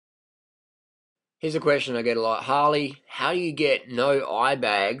Here's a question I get a lot. Harley, how do you get no eye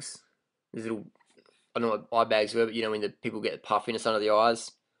bags? These little, I don't know what eye bags were, but you know when the people get puffiness under the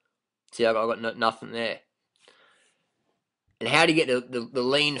eyes? See, I got nothing there. And how do you get the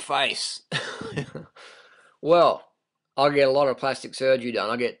lean face? Well, I get a lot of plastic surgery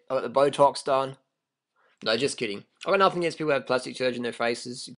done. I got the Botox done. No, just kidding. I got nothing against people who have plastic surgery in their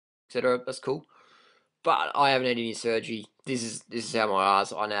faces, etc. That's cool. But I haven't had any surgery. This is how my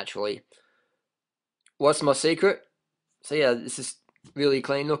eyes are naturally. What's my secret? So yeah, this is really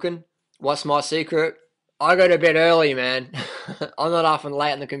clean looking. What's my secret? I go to bed early, man. I'm not up and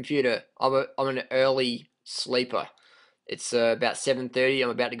late on the computer. I'm an early sleeper. It's about 7:30. I'm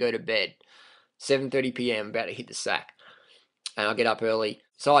about to go to bed. 7:30 p.m. About to hit the sack, and I get up early.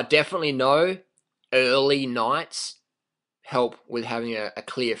 So I definitely know early nights help with having a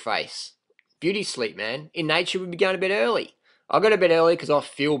clear face. Beauty sleep, man. In nature, we'd be going to bed early. I go to bed early because I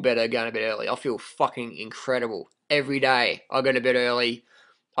feel better going to bed early. I feel fucking incredible every day. I go to bed early.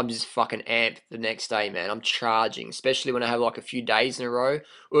 I'm just fucking amped the next day, man. I'm charging, especially when I have like a few days in a row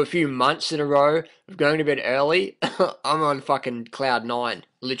or a few months in a row of going to bed early. I'm on fucking cloud nine,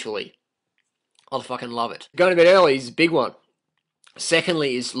 literally. I fucking love it. Going to bed early is a big one.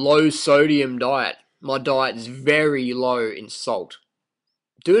 Secondly is low sodium diet. My diet is very low in salt.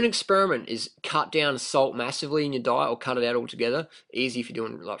 Do an experiment is cut down salt massively in your diet or cut it out altogether. Easy if you're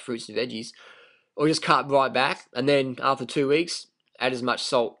doing like fruits and veggies. Or just cut right back and then after 2 weeks, add as much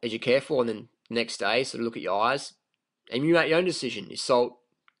salt as you care for and then next day, sort of look at your eyes and you make your own decision. Is salt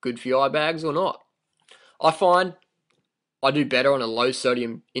good for your eye bags or not? I find I do better on a low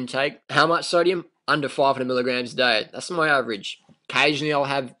sodium intake. How much sodium? Under 500 milligrams a day. That's my average. Occasionally I'll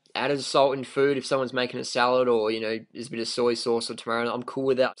have added salt in food if someone's making a salad or, you know, there's a bit of soy sauce or tomato. I'm cool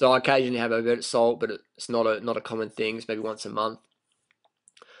with that. So I occasionally have a bit of salt, but it's not a common thing. It's maybe once a month.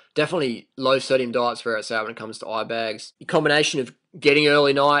 Definitely low sodium diets where it's at when it comes to eye bags. A combination of getting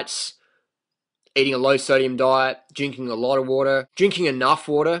early nights, eating a low sodium diet, drinking a lot of water, drinking enough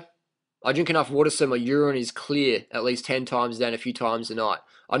water. I drink enough water so my urine is clear at least 10 times a day and a few times a night.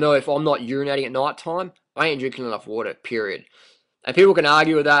 I know if I'm not urinating at night time, I ain't drinking enough water, period. And people can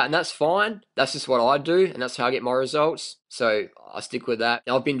argue with that, and that's fine. That's just what I do, and that's how I get my results. So I stick with that.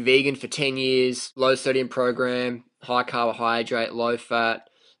 I've been vegan for 10 years, low sodium program, high carbohydrate, low fat.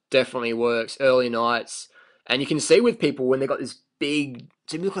 Definitely works. Early nights. And you can see with people when they've got this big...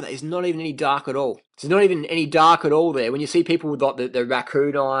 See, look at that. It's not even any dark at all. There's not even any dark at all there. When you see people with like the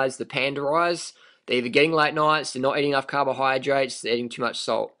raccoon eyes, the panda eyes, they're either getting late nights, they're not eating enough carbohydrates, they're eating too much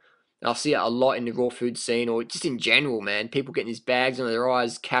salt. And I'll see it a lot in the raw food scene or just in general, man. People getting these bags under their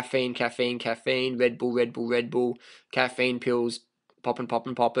eyes, caffeine, caffeine, caffeine, Red Bull, Red Bull, Red Bull, caffeine pills, popping,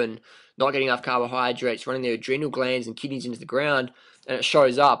 popping, popping, not getting enough carbohydrates, running their adrenal glands and kidneys into the ground, and it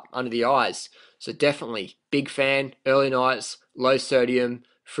shows up under the eyes. So definitely, big fan, early nights, low sodium,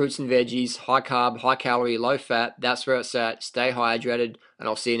 fruits and veggies, high carb, high calorie, low fat. That's where it's at. Stay hydrated, and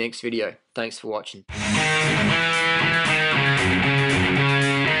I'll see you next video. Thanks for watching.